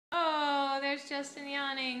there's Justin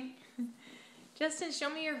yawning. Justin, show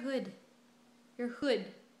me your hood. Your hood.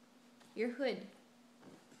 Your hood.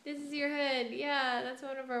 This is your hood. Yeah, that's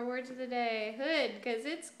one of our words of the day. Hood, because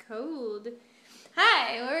it's cold.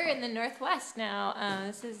 Hi, we're in the Northwest now.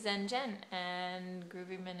 This is Zen Jen and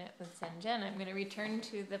Groovy Minute with Zen Jen. I'm going to return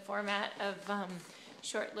to the format of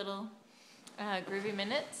short little Groovy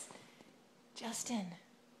Minutes. Justin,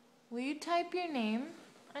 will you type your name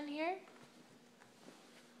on here?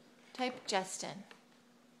 Type Justin.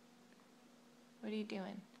 What are you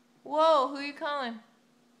doing? Whoa, who are you calling?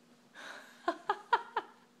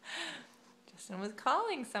 Justin was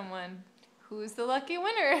calling someone. Who's the lucky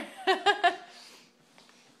winner?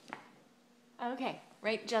 Okay,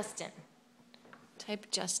 write Justin. Type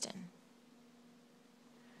Justin.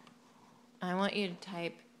 I want you to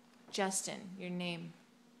type Justin, your name.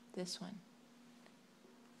 This one.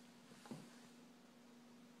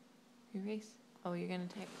 Erase. Oh, you're going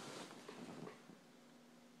to type.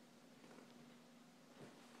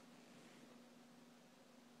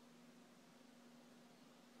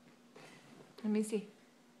 Let me see.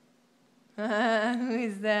 Who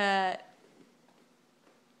is that?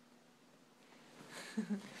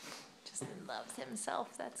 Justin loves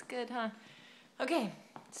himself. That's good, huh? Okay,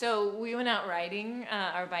 so we went out riding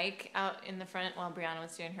our bike out in the front while Brianna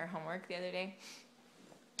was doing her homework the other day.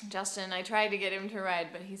 Justin, I tried to get him to ride,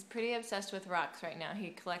 but he's pretty obsessed with rocks right now. He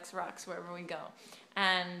collects rocks wherever we go.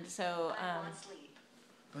 And so... I want sleep.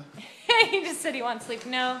 He just said he wants sleep.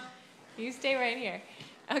 No, you stay right here.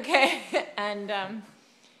 Okay, and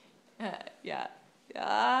yeah.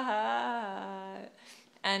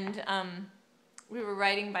 And we were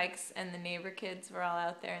riding bikes, and the neighbor kids were all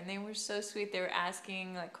out there, and they were so sweet. They were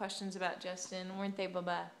asking like questions about Justin, weren't they,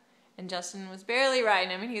 Baba? And Justin was barely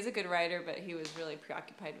riding. I mean, he's a good rider, but he was really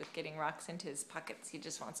preoccupied with getting rocks into his pockets. He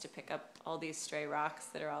just wants to pick up all these stray rocks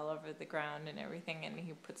that are all over the ground and everything, and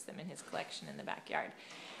he puts them in his collection in the backyard.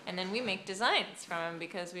 And then we make designs from them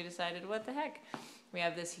because we decided, what the heck? We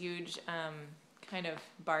have this huge kind of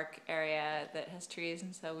bark area that has trees,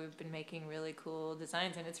 and so we've been making really cool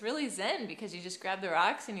designs. And it's really zen because you just grab the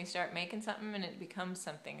rocks and you start making something and it becomes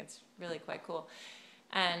something. It's really quite cool.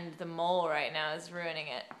 And the mole right now is ruining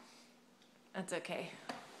it. That's okay.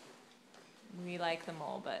 We like the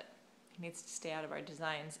mole, but he needs to stay out of our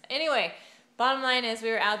designs. Anyway, bottom line is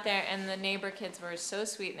we were out there and the neighbor kids were so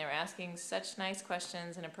sweet and they were asking such nice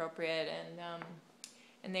questions and appropriate,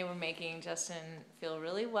 and they were making Justin feel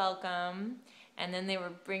really welcome. And then they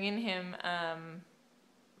were bringing him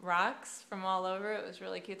rocks from all over. It was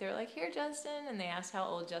really cute. They were like, here, Justin. And they asked how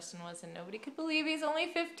old Justin was, and nobody could believe he's only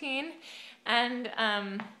 15.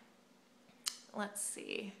 And let's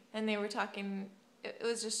see. And they were talking. It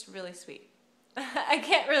was just really sweet. I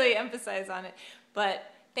can't really emphasize on it.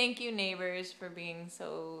 But thank you, neighbors, for being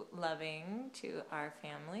so loving to our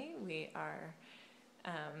family. We are...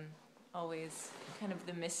 always kind of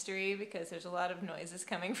the mystery because there's a lot of noises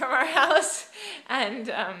coming from our house,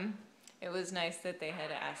 and it was nice that they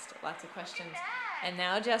had asked lots of questions. And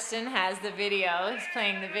now Justin has the video. He's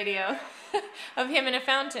playing the video of him in a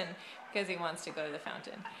fountain because he wants to go to the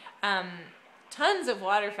fountain. Tons of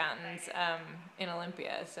water fountains in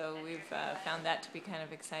Olympia, so we've found that to be kind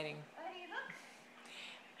of exciting.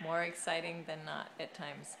 More exciting than not at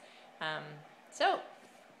times. So,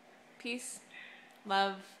 peace,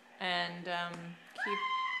 love, and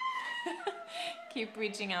keep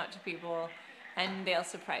reaching out to people, and they'll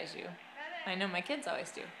surprise you. I know my kids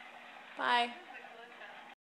always do. Bye.